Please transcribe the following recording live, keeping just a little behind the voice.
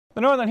The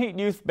Northern Heat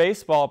Youth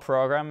Baseball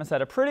program has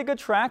had a pretty good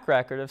track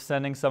record of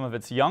sending some of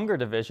its younger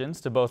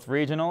divisions to both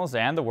regionals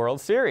and the World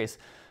Series.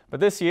 But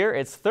this year,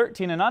 its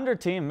 13 and under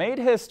team made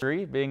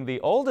history, being the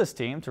oldest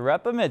team to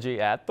rep Bemidji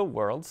at the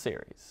World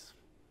Series.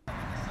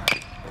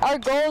 Our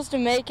goal is to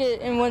make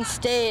it in one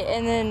state,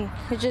 and then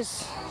it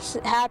just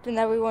happened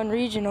that we won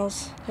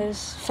regionals. It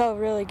just felt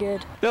really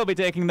good. They'll be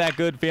taking that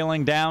good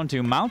feeling down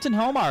to Mountain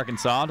Home,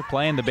 Arkansas to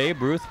play in the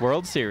Babe Ruth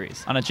World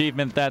Series, an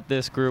achievement that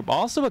this group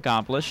also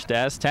accomplished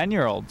as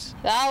 10-year-olds.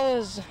 That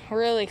was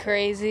really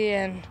crazy,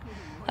 and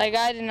I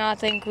did not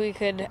think we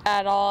could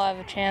at all have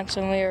a chance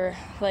when we were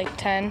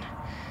 10.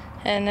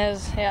 And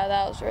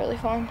that was really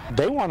fun.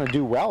 They want to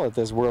do well at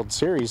this World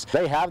Series.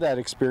 They have that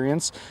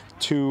experience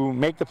to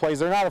make the plays.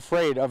 They're not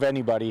afraid of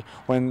anybody.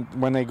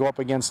 When they go up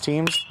against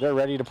teams, they're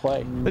ready to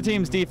play. The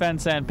team's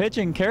defense and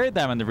pitching carried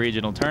them in the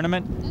regional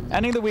tournament,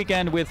 ending the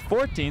weekend with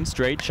 14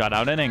 straight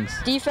shutout innings.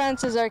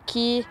 Defense is our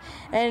key,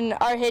 and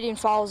our hitting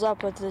follows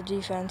up with the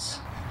defense.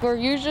 We're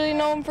usually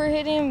known for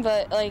hitting,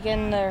 but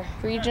in the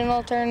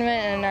regional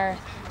tournament and our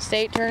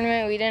state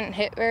tournament, we didn't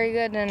hit very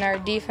good, and our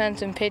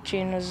defense and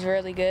pitching was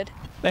really good.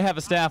 They have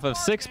a staff of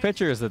 6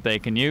 pitchers that they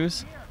can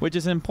use, which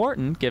is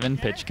important given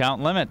pitch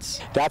count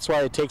limits. That's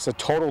why it takes a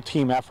total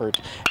team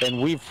effort,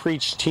 and we've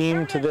preached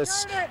team to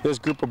this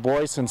group of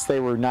boys since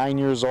they were 9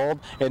 years old,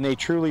 and they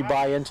truly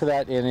buy into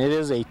that, and it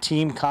is a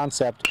team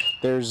concept.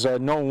 There's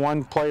no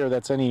one player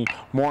that's any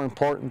more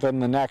important than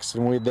the next,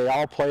 and they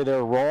all play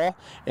their role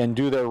and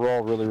do their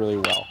role really, really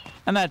well.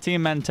 And that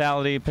team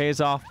mentality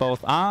pays off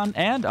both on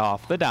and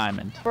off the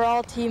diamond. We're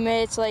all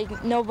teammates,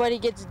 nobody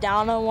gets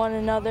down on one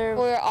another.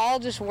 We all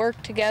just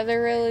work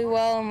together really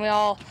well, and we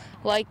all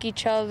like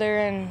each other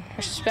and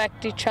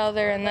respect each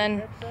other, and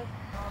then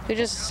we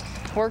just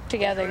work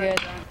together good.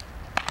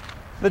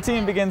 The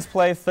team begins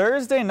play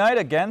Thursday night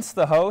against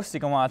the host.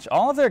 You can watch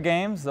all of their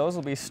games. Those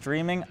will be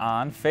streaming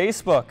on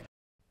Facebook.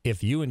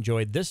 If you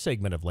enjoyed this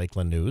segment of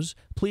Lakeland News,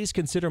 please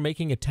consider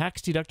making a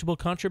tax-deductible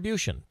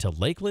contribution to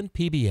Lakeland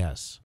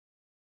PBS.